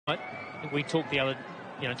think we talked the other,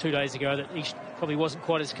 2 days ago that he probably wasn't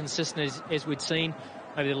quite as consistent as we'd seen.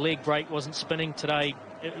 Maybe the leg break wasn't spinning. Today,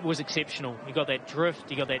 it was exceptional. He got that drift,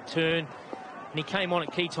 he got that turn, and he came on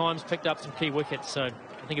at key times, picked up some key wickets. So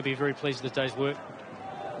I think he'll be very pleased with his day's work.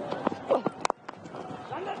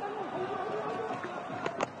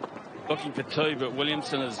 Looking for two, but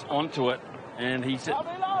Williamson is onto it, and he's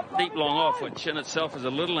deep long off, which in itself is a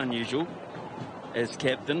little unusual as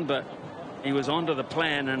captain, but he was onto the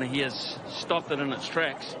plan and he has stopped it in its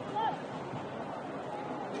tracks.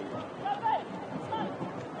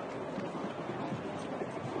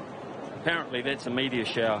 Apparently that's a meteor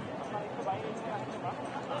shower.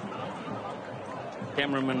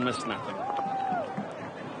 Cameraman missed nothing.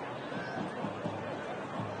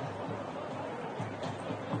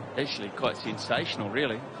 Actually quite sensational,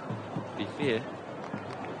 really, to be fair.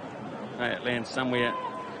 May it lands somewhere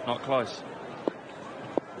not close.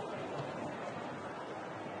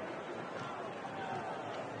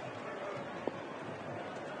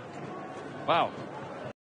 Wow.